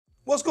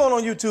What's going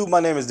on YouTube? My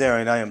name is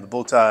Darren. I am the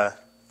Bowtie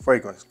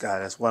Fragrance Guy.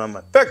 That's what I'm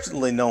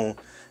affectionately known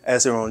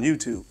as here on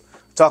YouTube.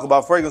 I talk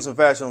about fragrance and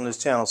fashion on this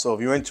channel. So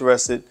if you're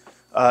interested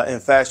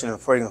in fashion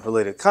and fragrance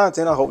related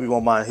content, I hope you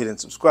won't mind hitting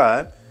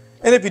subscribe.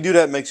 And if you do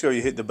that, make sure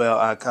you hit the bell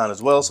icon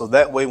as well. So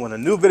that way when a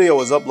new video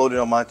is uploaded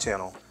on my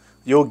channel,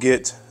 you'll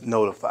get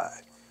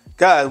notified.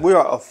 Guys, we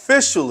are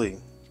officially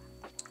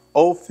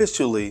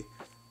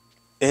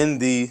in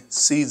the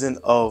season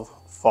of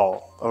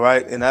fall. All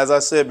right. And as I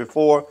said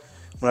before,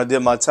 when I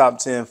did my top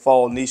 10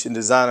 fall niche and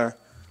designer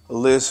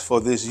list for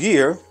this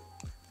year,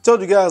 I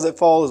told you guys that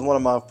fall is one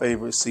of my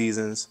favorite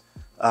seasons,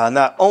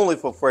 not only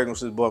for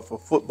fragrances, but for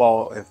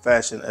football and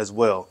fashion as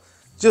well.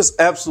 Just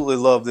absolutely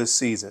love this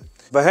season.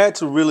 If I had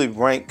to really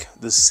rank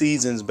the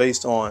seasons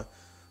based on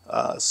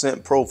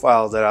scent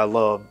profiles that I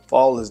love,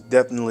 fall is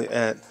definitely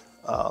at,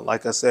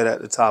 like I said,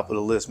 at the top of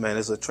the list, man.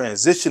 It's a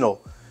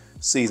transitional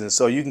season.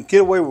 So you can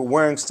get away with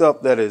wearing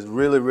stuff that is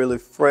really, really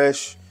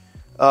fresh.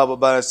 But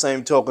by the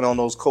same token, on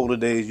those colder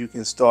days, you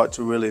can start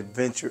to really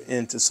venture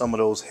into some of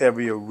those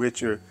heavier,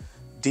 richer,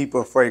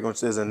 deeper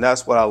fragrances. And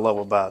that's what I love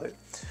about it.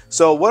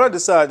 So what I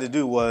decided to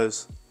do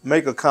was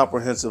make a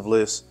comprehensive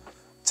list,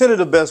 10 of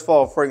the best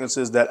fall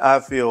fragrances that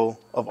I feel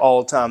of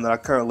all time that I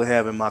currently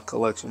have in my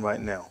collection right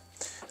now.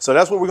 So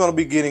that's what we're going to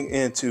be getting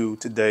into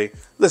today.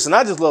 Listen,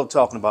 I just love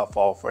talking about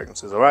fall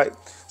fragrances, all right?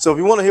 So if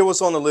you want to hear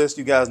what's on the list,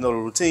 you guys know the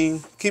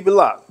routine. Keep it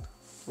locked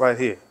right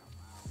here.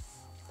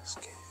 Let's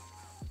get it.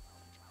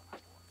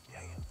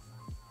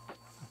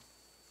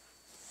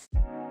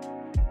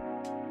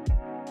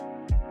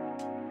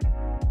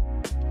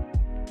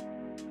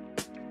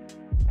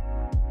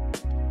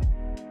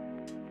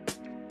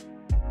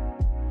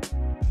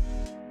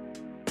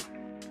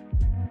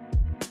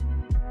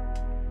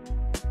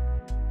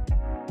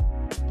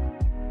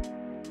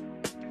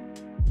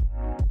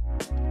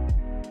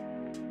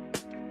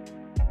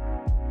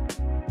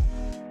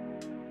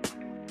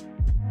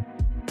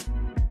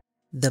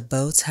 The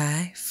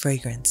Bowtie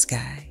Fragrance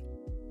Guy.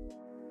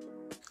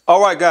 All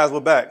right, guys,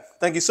 we're back.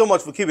 Thank you so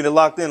much for keeping it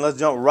locked in. Let's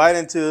jump right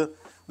into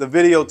the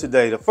video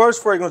today. The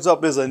first fragrance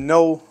up is a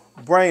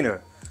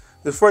no-brainer.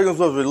 This fragrance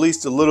was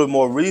released a little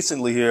more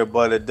recently here,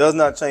 but it does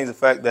not change the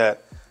fact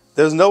that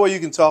there's no way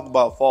you can talk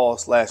about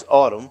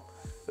fall/autumn,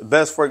 the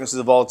best fragrances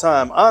of all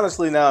time,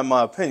 honestly now in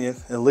my opinion,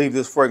 and leave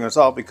this fragrance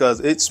off because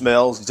it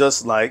smells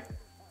just like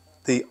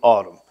the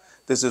autumn.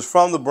 This is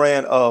from the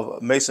brand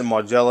of Maison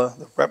Margiela,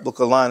 the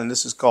replica line, and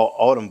this is called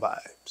Autumn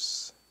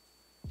Vibes.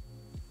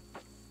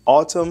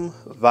 Autumn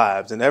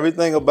Vibes, and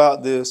everything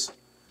about this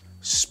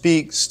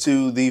speaks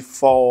to the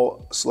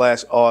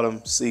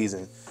fall/autumn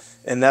season,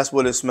 and that's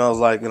what it smells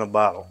like in a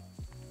bottle.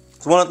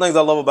 So one of the things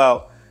I love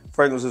about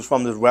fragrances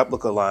from this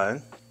replica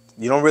line,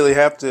 you don't really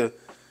have to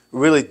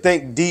really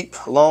think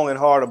deep, long, and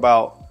hard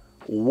about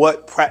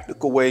what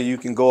practical way you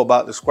can go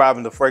about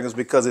describing the fragrance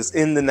because it's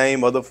in the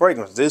name of the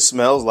fragrance. This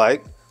smells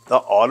like the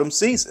autumn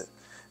season.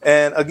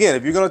 And again,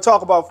 if you're going to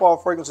talk about fall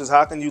fragrances,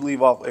 how can you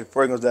leave off a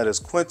fragrance that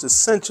is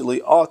quintessentially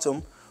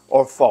autumn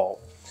or fall?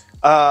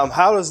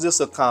 How does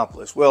this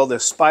accomplish? Well,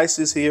 there's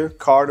spices here,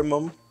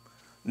 cardamom,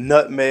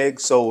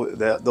 nutmeg. So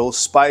those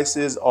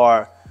spices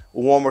are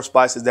warmer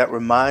spices that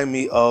remind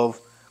me of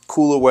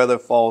cooler weather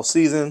fall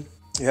season.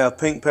 You have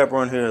pink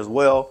pepper in here as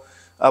well.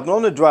 But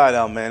on the dry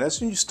down, man,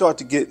 that's when you start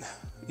to get,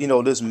 you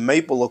know, this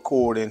maple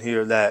accord in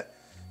here that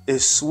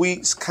is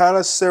sweet, kind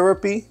of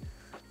syrupy.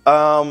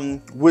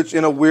 Which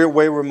in a weird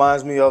way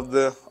reminds me of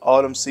the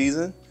autumn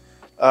season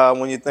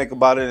when you think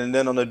about it. And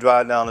then on the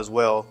dry down as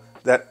well,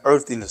 that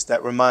earthiness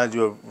that reminds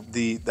you of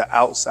the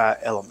outside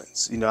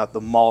elements, you know,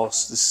 the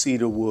moss, the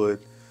cedar wood,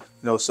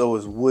 you know, so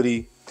it's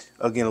woody,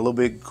 again, a little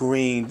bit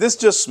green. This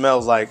just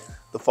smells like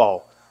the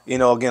fall. You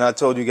know, again, I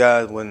told you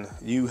guys when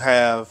you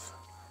have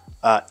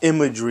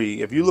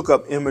imagery, if you look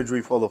up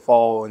imagery for the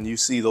fall and you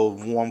see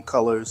those warm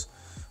colors,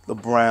 the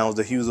browns,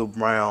 the hues of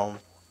brown,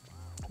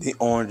 the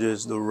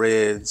oranges, the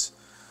reds,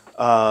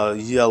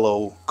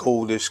 yellow,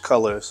 goldish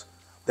colors.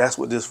 That's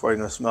what this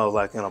fragrance smells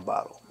like in a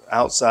bottle.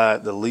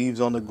 Outside, the leaves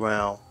on the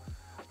ground.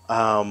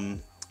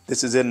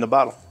 This is it in the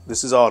bottle.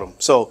 This is autumn.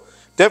 So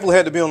definitely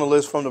had to be on the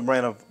list from the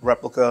brand of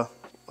replica,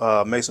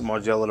 Maison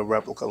Margiela, the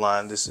replica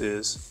line. This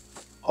is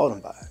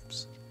Autumn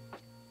Vibes.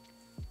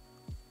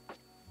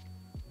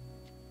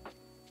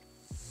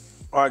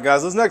 All right,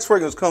 guys, this next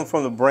fragrance comes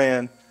from the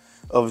brand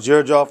of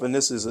Givenchy, and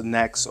this is a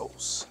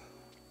Naxos.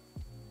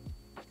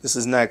 This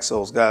is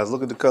Naxos, guys.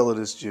 Look at the color of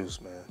this juice,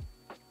 man.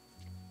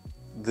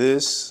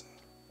 This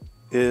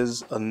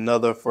is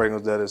another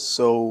fragrance that is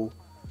so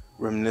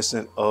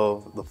reminiscent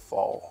of the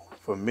fall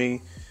for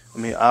me. I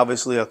mean,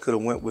 obviously, I could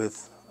have went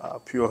with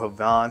Pure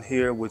Havana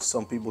here, which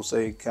some people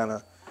say kind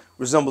of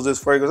resembles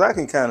this fragrance. I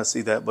can kind of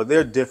see that, but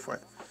they're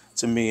different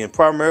to me. And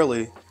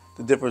primarily,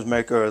 the difference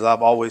maker, as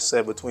I've always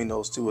said, between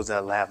those two is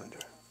that lavender.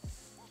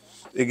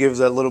 It gives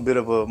that little bit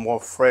of a more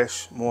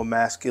fresh, more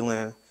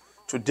masculine,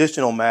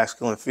 traditional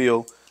masculine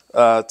feel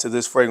to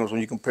this fragrance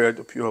when you compare it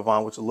to Pure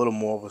Havana, which is a little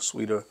more of a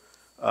sweeter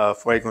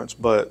fragrance.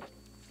 But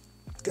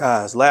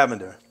guys,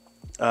 lavender,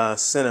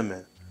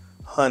 cinnamon,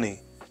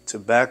 honey,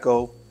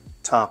 tobacco,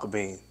 tonka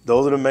bean.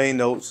 Those are the main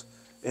notes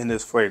in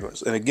this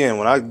fragrance. And again,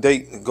 when I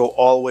date and go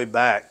all the way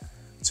back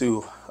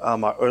to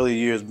my early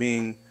years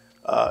being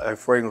a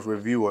fragrance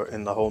reviewer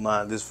in the whole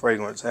nine, this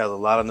fragrance has a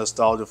lot of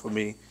nostalgia for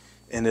me,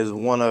 and is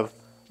one of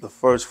the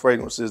first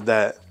fragrances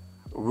that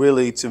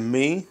really, to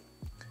me,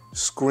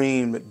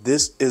 screamed,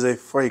 this is a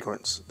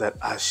fragrance that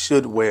I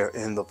should wear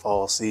in the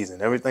fall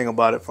season. Everything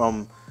about it,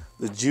 from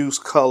the juice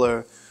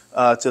color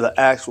to the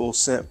actual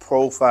scent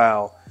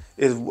profile,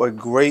 is a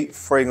great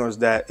fragrance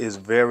that is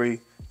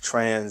very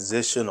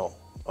transitional.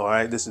 All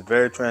right, this is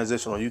very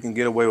transitional. You can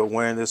get away with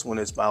wearing this when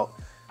it's about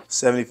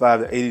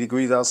 75 to 80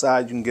 degrees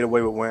outside. You can get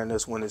away with wearing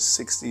this when it's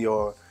 60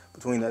 or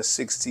between that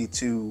 60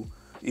 to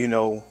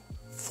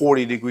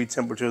 40 degree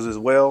temperatures as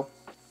well.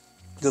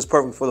 Just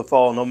perfect for the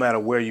fall, no matter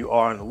where you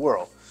are in the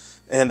world.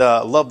 And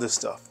love this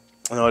stuff.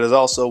 There's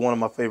also one of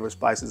my favorite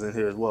spices in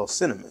here as well,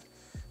 cinnamon,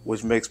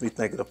 which makes me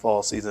think of the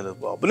fall season as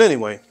well. But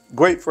anyway,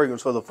 great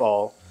fragrance for the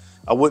fall.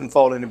 I wouldn't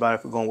fault anybody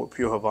for going with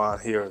Pure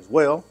Havana here as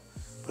well,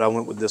 but I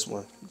went with this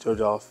one,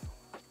 Georgioff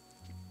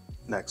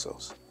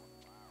Naxos.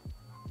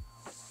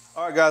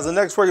 All right, guys, the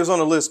next fragrance on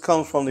the list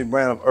comes from the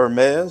brand of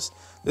Hermes.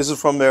 This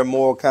is from their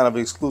more kind of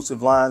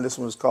exclusive line. This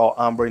one is called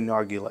Ombre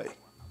Narguilé.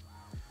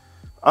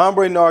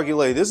 Ombre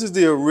Narguilé, this is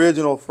the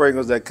original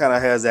fragrance that kind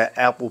of has that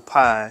apple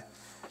pie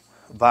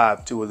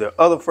vibe to it. There are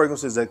other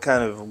fragrances that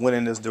kind of went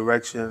in this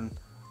direction.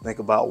 Think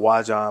about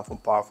Wajan from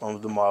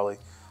Parfums de Marly.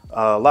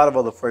 A lot of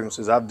other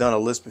fragrances. I've done a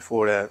list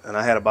before that, and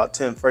I had about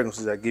 10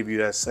 fragrances that give you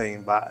that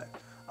same vibe.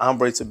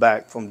 Ombre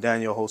Tabac from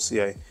Daniel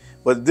Josier.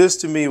 But this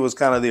to me was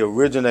kind of the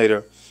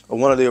originator, or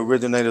one of the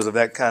originators of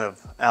that kind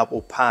of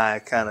apple pie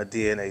kind of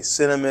DNA.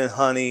 Cinnamon,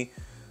 honey,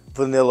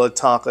 vanilla,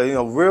 tonka,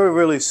 really,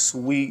 really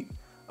sweet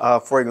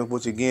fragrance,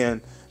 which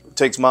again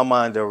takes my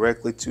mind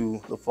directly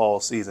to the fall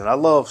season. I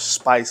love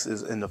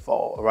spices in the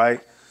fall, right?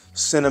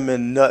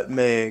 Cinnamon,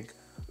 nutmeg,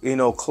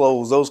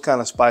 cloves, those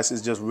kind of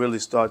spices just really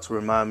start to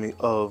remind me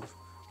of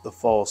the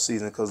fall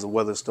season because the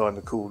weather's starting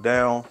to cool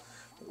down.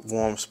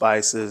 Warm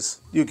spices,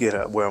 you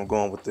get where I'm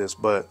going with this.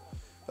 But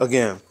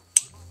again,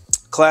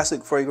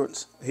 classic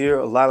fragrance here.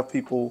 A lot of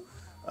people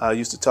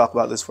used to talk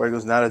about this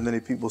fragrance. Not as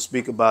many people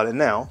speak about it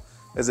now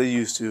as they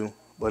used to,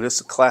 but it's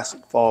a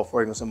classic fall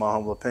fragrance in my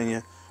humble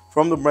opinion,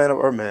 from the brand of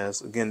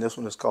Hermes. Again, this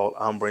one is called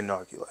Ombre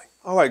Narguilé.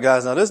 All right,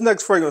 guys, now this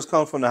next fragrance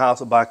comes from the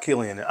house of by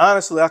Kilian. And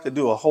honestly, I could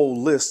do a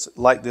whole list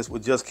like this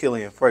with just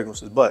Kilian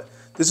fragrances, but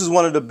this is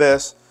one of the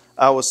best,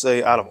 I would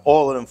say, out of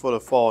all of them for the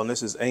fall, and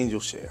this is Angel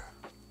Share.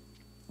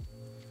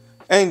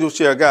 Angel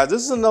Share, guys,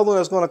 this is another one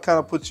that's going to kind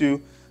of put you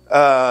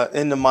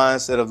in the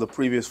mindset of the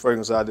previous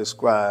fragrance I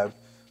described,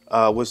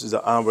 which is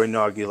the Ombre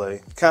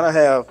Narguilé. Kind of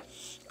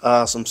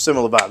have some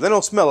similar vibes. They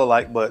don't smell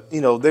alike, but they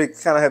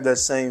kind of have that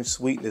same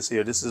sweetness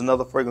here. This is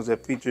another fragrance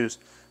that features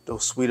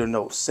those sweeter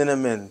notes: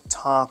 cinnamon,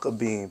 tonka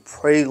bean,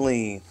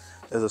 praline.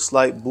 There's a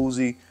slight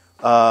boozy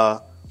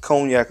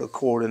cognac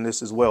accord in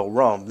this as well,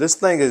 rum. This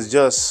thing is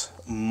just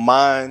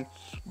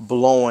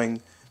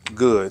mind-blowing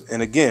good.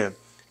 And again,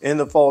 in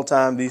the fall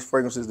time, these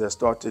fragrances that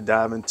start to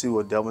dive into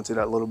or delve into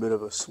that little bit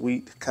of a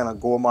sweet kind of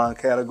gourmand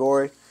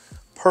category,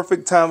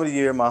 perfect time of the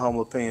year, in my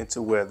humble opinion,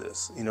 to wear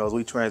this. As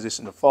we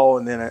transition to fall,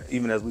 and then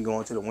even as we go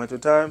into the winter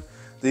time,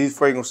 these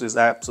fragrances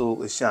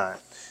absolutely shine.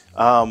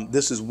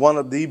 This is one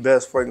of the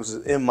best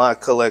fragrances in my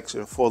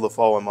collection for the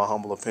fall, in my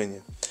humble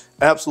opinion.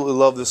 Absolutely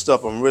love this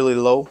stuff. I'm really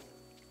low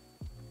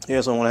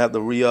here, so I'm going to have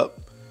to re-up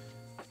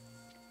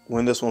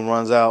when this one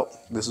runs out.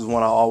 This is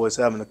one I always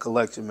have in the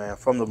collection, man.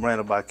 From the brand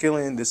of by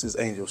Kilian, this is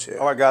Angel Share.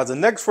 All right, guys, the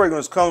next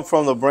fragrance comes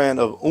from the brand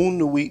of Une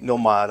Nuit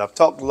Nomade. I've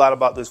talked a lot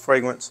about this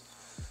fragrance.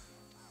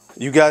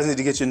 You guys need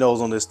to get your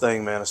nose on this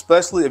thing, man,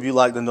 especially if you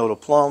like the note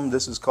of plum.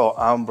 This is called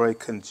Ombre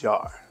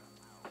Canjar.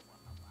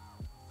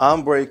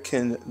 Ombre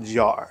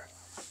Canjar.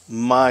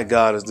 My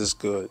God, is this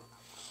good.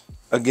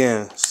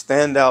 Again,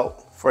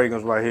 standout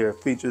fragrance right here.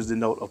 Features the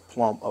note of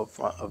plum up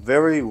front. A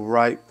very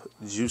ripe,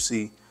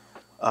 juicy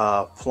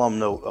plum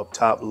note up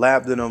top.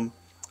 Labdanum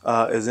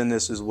is in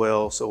this as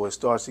well, so it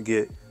starts to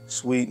get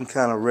sweet and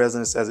kind of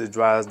resinous as it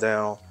dries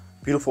down.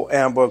 Beautiful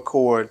amber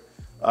accord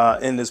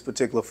in this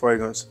particular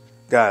fragrance.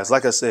 Guys,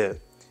 like I said,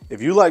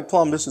 if you like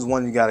plum, this is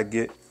one you got to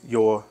get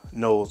your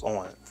nose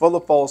on. For the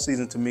fall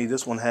season, to me,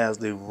 this one has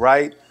the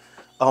right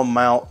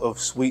amount of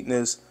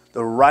sweetness,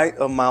 the right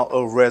amount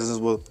of resins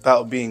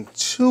without being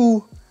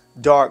too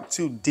dark,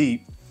 too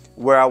deep,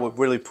 where I would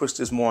really push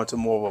this more into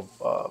more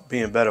of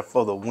being better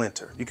for the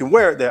winter. You can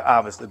wear it there,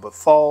 obviously, but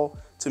fall,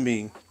 to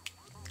me,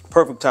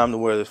 perfect time to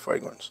wear this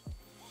fragrance.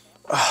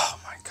 Oh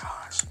my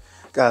gosh.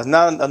 Guys,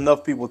 not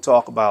enough people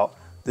talk about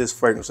this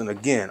fragrance. And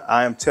again,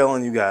 I am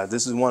telling you guys,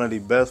 this is one of the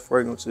best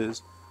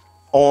fragrances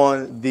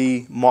on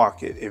the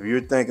market. If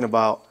you're thinking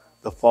about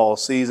the fall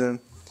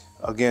season,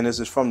 again, this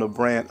is from the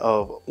brand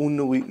of Une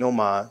Nuit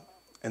Nomade,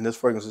 and this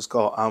fragrance is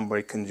called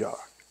Ombre Canjar.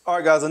 All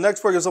right, guys, the next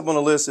fragrance up on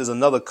the list is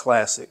another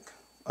classic.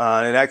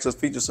 It actually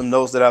features some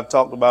notes that I've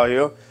talked about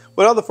here,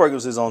 but other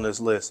fragrances on this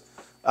list.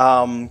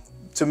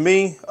 To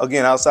me,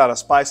 again, outside of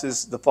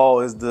spices, the fall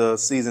is the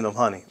season of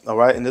honey. All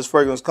right, and this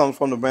fragrance comes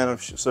from the brand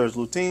of Serge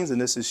Lutens,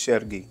 and this is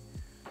Chergui.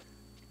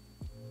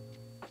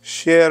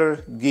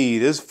 Chergui.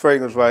 This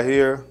fragrance right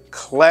here,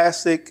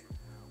 classic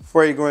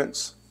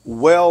fragrance,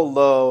 well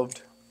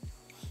loved,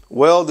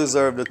 well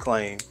deserved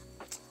acclaim.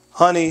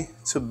 Honey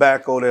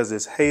tobacco. There's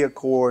this hay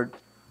accord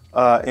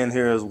in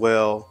here as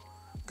well.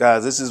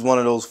 Guys, this is one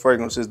of those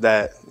fragrances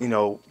that, you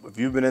know, if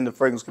you've been in the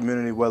fragrance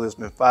community, whether it's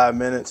been 5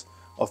 minutes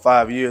or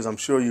 5 years, I'm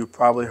sure you've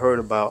probably heard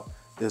about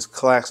this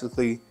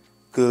classically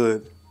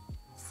good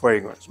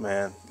fragrance,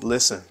 man.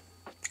 Listen,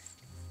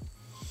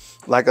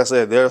 like I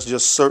said, there's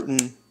just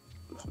certain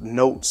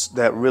notes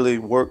that really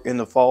work in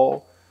the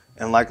fall.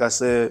 And like I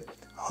said,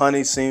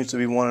 honey seems to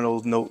be one of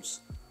those notes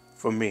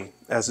for me.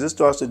 As this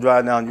starts to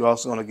dry down, you're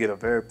also going to get a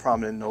very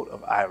prominent note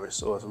of iris.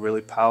 So it's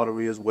really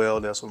powdery as well.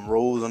 There's some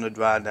rose on the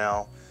dry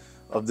down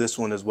of this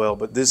one as well.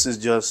 But this is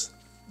just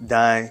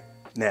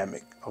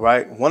dynamic. All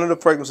right. One of the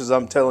fragrances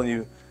I'm telling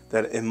you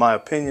that, in my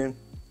opinion,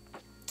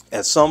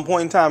 at some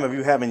point in time, if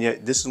you haven't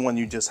yet, this is one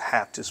you just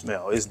have to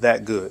smell. It's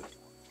that good.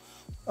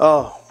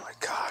 Oh my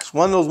gosh.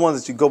 One of those ones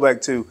that you go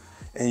back to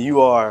and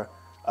you are,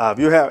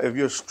 if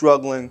you're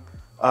struggling,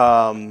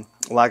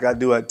 like I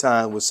do at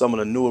times with some of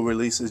the newer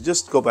releases,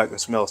 just go back and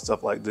smell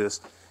stuff like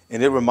this.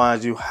 And it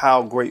reminds you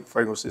how great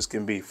fragrances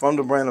can be. From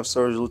the brand of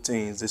Serge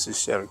Lutens, this is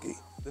Chergui.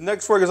 The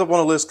next fragrance up on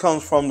the list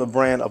comes from the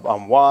brand of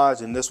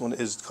Amouage, and this one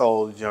is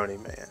called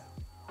Journeyman.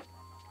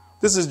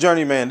 This is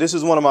Journeyman. This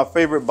is one of my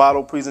favorite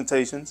bottle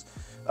presentations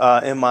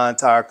in my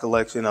entire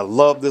collection. I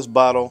love this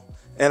bottle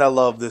and I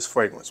love this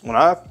fragrance. When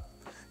I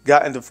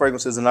got into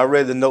fragrances and I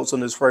read the notes on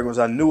this fragrance,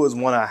 I knew it was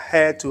one I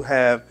had to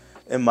have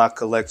in my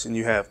collection.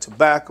 You have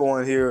tobacco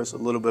in here. It's a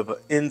little bit of an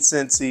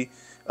incensey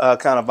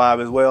kind of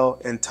vibe as well,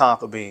 and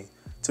tonka bean.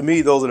 To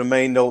me, those are the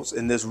main notes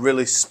in this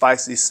really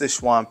spicy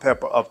Sichuan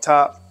pepper up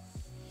top.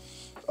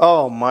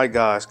 Oh my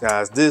gosh,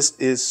 guys, this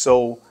is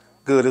so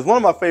good. It's one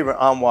of my favorite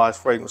Amouage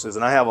fragrances,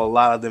 and I have a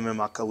lot of them in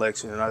my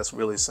collection, and that's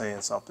really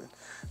saying something.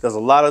 There's a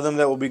lot of them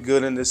that will be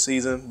good in this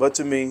season, but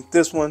to me,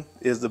 this one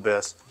is the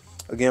best.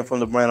 Again,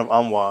 from the brand of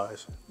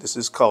Amouage, this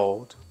is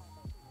called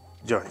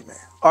Journeyman.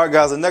 All right,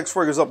 guys, the next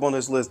fragrance up on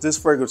this list, this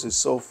fragrance is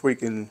so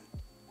freaking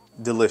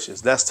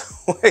delicious.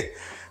 That's the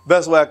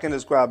best way I can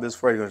describe this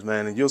fragrance,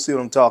 man. And you'll see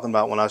what I'm talking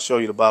about when I show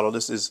you the bottle.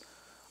 This is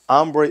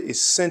Ombre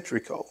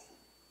Eccentrico.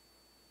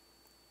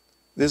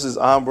 This is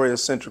Ombre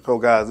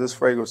Eccentrico, guys. This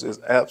fragrance is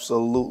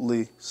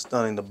absolutely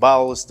stunning. The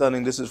bottle is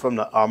stunning. This is from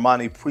the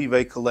Armani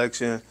Privé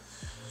collection.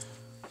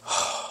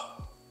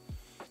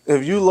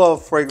 If you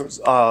love fragrance,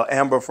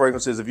 amber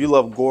fragrances, if you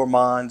love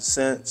gourmand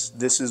scents,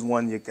 this is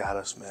one you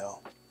gotta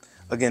smell.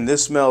 Again,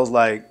 this smells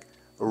like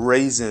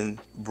raisin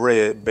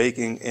bread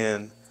baking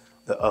in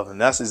the oven.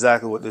 That's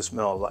exactly what this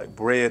smells like.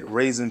 Bread,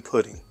 raisin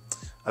pudding.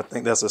 I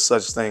think that's a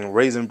such thing,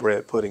 raisin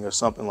bread pudding or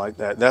something like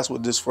that. That's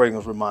what this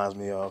fragrance reminds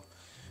me of.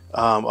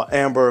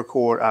 Amber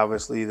accord,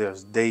 obviously.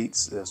 There's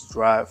dates, there's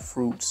dried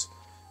fruits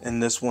in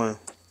this one.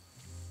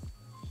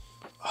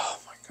 Oh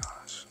my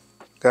gosh.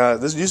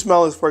 Guys, you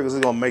smell this fragrance,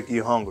 it's gonna make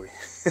you hungry.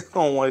 It's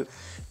gonna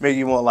make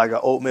you want like an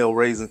oatmeal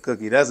raisin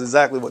cookie. That's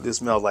exactly what this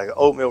smells like. An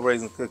oatmeal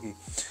raisin cookie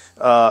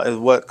is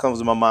what comes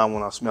to my mind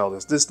when I smell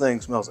this. This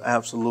thing smells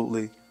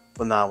absolutely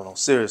phenomenal,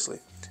 seriously.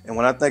 And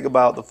when I think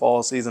about the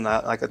fall season,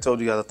 like I told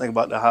you guys, I think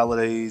about the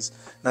holidays,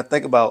 and I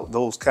think about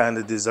those kind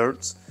of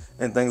desserts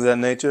and things of that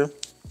nature.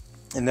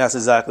 And that's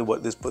exactly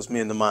what this puts me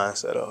in the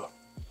mindset of.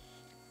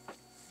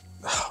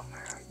 Oh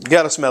man, you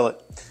gotta smell it.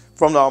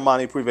 From the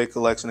Armani Privé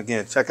collection.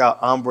 Again, check out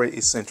Ombre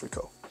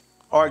Eccentrico.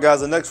 All right,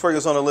 guys, the next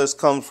fragrance on the list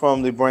comes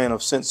from the brand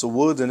of Scents of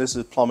Woods, and this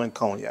is Plum and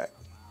Cognac.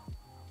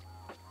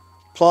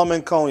 Plum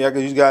and Cognac,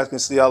 as you guys can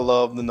see, I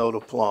love the note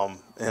of plum,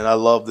 and I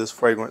love this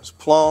fragrance.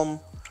 Plum,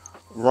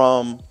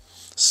 rum,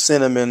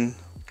 cinnamon,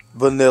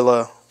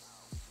 vanilla.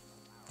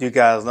 You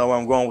guys know where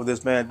I'm going with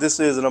this, man. This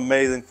is an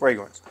amazing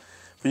fragrance.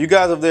 For you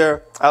guys out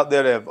there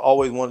that have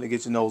always wanted to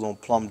get your nose on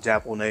Plum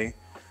Japonais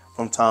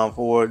from Tom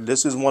Ford,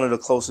 this is one of the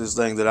closest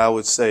things that I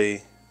would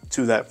say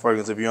to that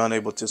fragrance if you're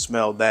unable to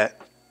smell that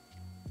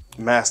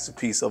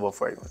masterpiece of a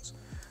fragrance.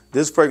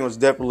 This fragrance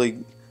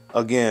definitely,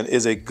 again,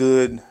 is a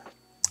good,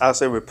 I'd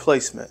say,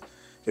 replacement.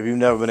 If you've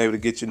never been able to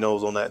get your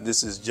nose on that,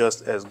 this is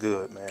just as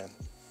good, man.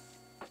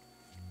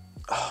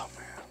 Oh,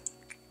 man.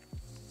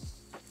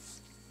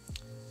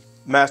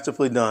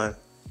 Masterfully done,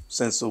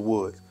 Scents of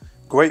Wood.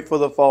 Great for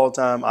the fall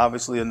time.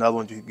 Obviously, another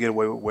one you can get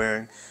away with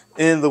wearing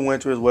in the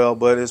winter as well,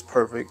 but it's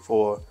perfect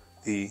for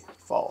the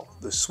fall.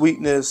 The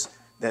sweetness,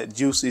 that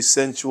juicy,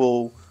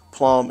 sensual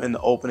plum in the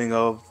opening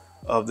of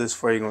this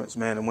fragrance,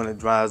 man, and when it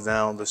dries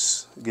down,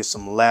 this get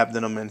some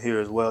labdanum in here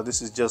as well.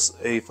 This is just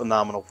a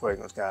phenomenal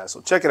fragrance, guys.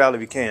 So check it out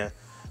if you can,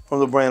 from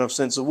the brand of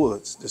Scents of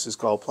Woods. This is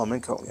called Plum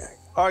and Cognac.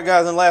 All right,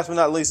 guys, and last but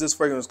not least, this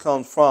fragrance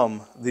comes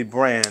from the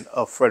brand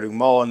of Frederic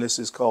Malle, and this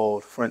is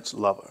called French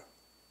Lover.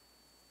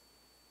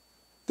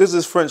 This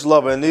is French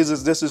Lover, and this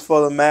is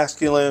for the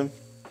masculine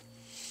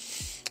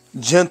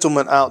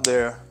gentleman out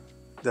there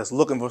that's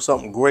looking for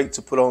something great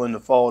to put on in the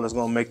fall that's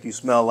going to make you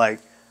smell like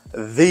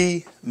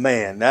the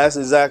man. That's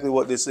exactly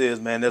what this is,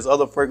 man. There's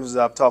other fragrances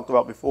I've talked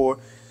about before.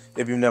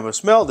 If you've never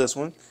smelled this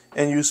one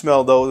and you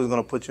smell those, it's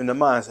going to put you in the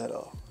mindset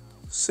of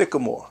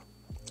Sycamore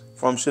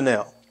from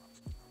Chanel.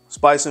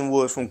 Spice and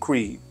Wood from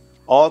Creed.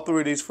 All three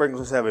of these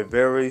fragrances have a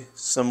very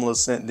similar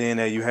scent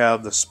DNA. You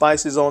have the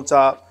spices on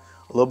top,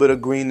 a little bit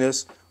of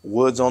greenness,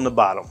 woods on the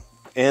bottom.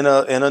 In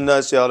a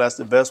nutshell, that's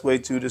the best way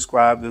to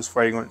describe this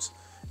fragrance.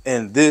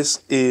 And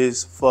this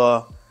is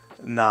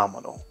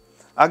phenomenal.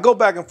 I go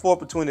back and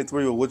forth between the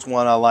three of which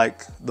one I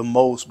like the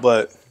most,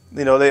 but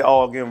you know, they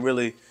all again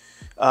really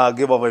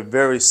give off a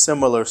very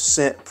similar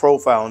scent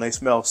profile, and they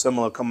smell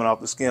similar coming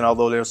off the skin,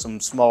 although there's some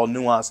small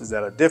nuances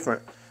that are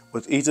different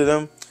with each of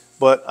them.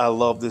 But I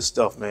love this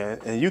stuff,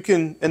 man. And you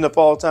can, in the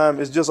fall time,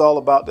 it's just all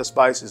about the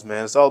spices,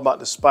 man. It's all about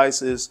the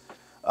spices,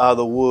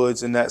 the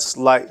woods, and that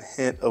slight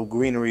hint of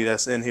greenery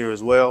that's in here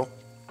as well.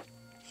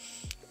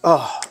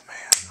 Oh,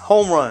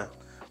 man.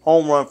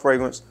 Home run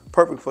fragrance,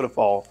 perfect for the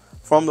fall,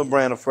 from the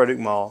brand of Frederic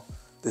Malle.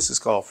 This is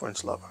called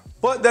French Lover.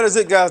 But that is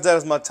it, guys. That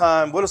is my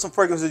time. What are some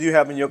fragrances you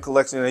have in your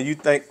collection that you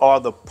think are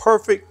the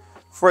perfect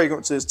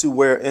fragrances to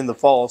wear in the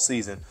fall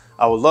season?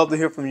 I would love to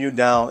hear from you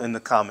down in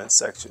the comments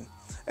section.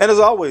 And as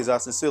always, I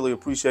sincerely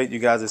appreciate you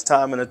guys'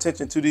 time and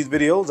attention to these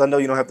videos. I know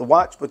you don't have to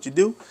watch, but you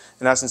do,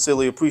 and I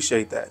sincerely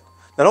appreciate that.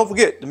 Now, don't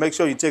forget to make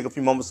sure you take a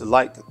few moments to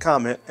like,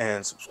 comment,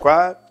 and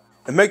subscribe.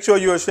 And make sure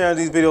you are sharing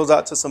these videos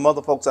out to some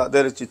other folks out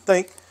there that you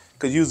think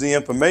could use the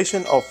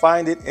information or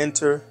find it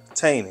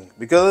entertaining.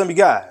 Because let me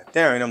guide,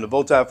 Darren, I'm the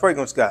Bowtie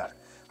Fragrance Guy.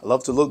 I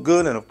love to look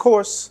good, and of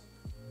course,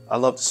 I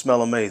love to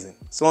smell amazing.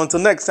 So until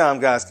next time,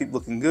 guys, keep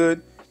looking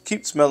good,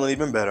 keep smelling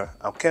even better.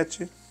 I'll catch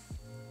you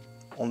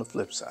on the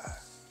flip side.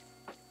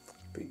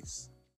 Peace.